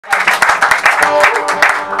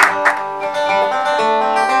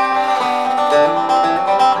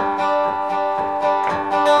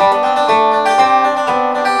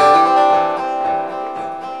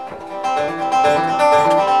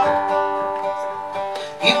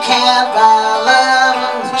You can't buy love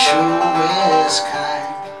in the truest kind.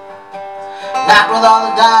 Not with all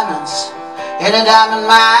the diamonds in a diamond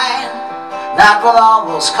mine. Not with all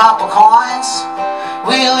those copper coins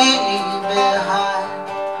we leave behind.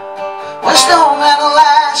 With no amount of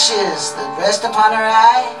lashes that rest upon her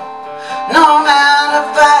eye, no amount of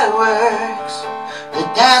fireworks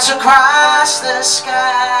that dance across the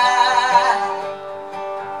sky.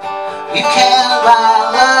 You can't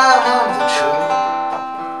buy love of the truest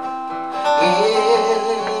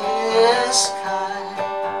kind.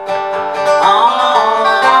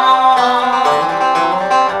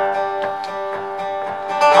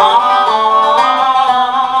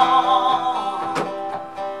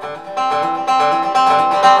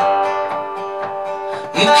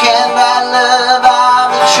 You can't buy love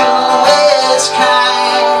of the truest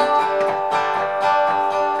kind.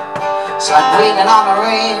 It's like waiting on a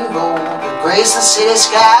rainbow to grace the city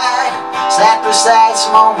sky. It's that precise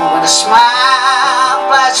moment when a smile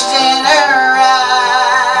flashes in her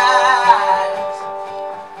eyes.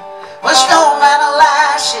 There's no amount of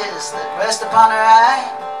lashes that rest upon her eye,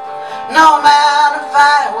 no amount of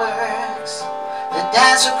fireworks that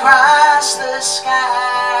dance across the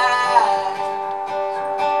sky.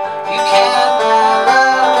 You can't buy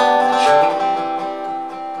love the truest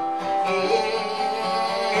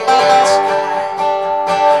kind.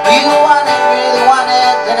 You want it, really want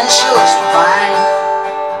it, then it's yours to find.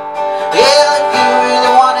 Yeah, if you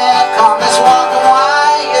really want it, come, let's walk the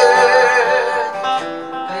wire. The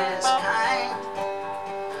truest kind.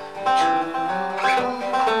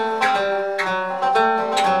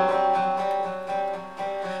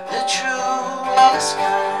 The truest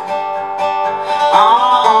kind.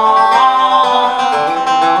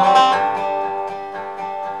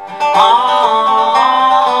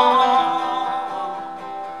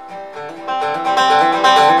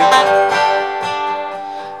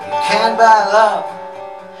 You can't buy love,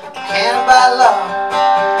 you can't buy love.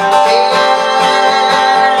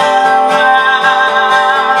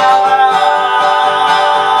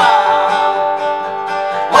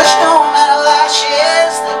 There's no amount of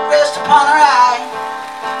lashes that rest upon her eye,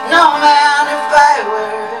 no amount of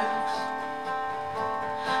fireworks,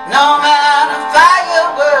 no amount of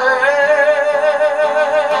fireworks,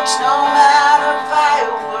 no amount of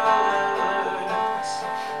fireworks,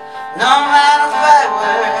 no amount of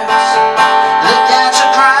fireworks that dance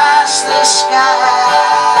across the sky.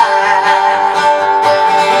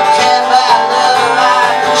 You can't buy love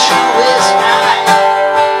like the truest kind.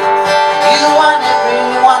 You want it,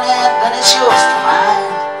 really want it, then it's yours to find.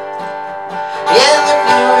 Yeah, if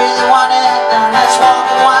you really want it, then let's walk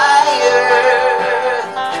the wire.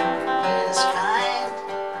 The truest kind.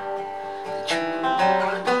 The truest.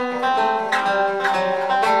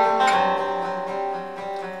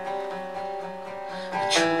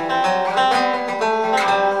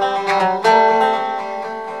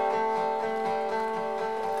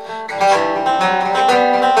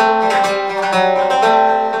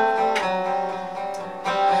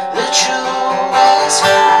 The truest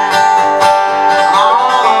kind.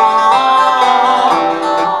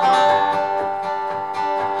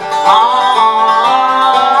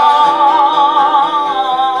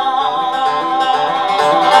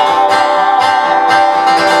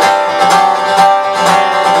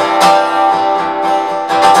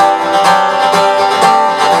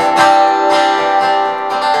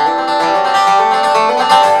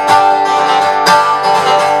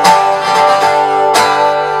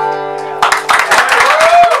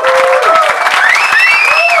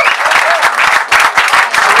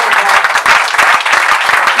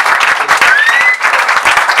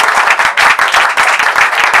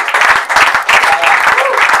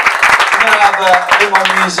 A bit more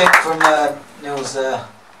music from Neal's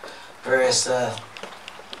various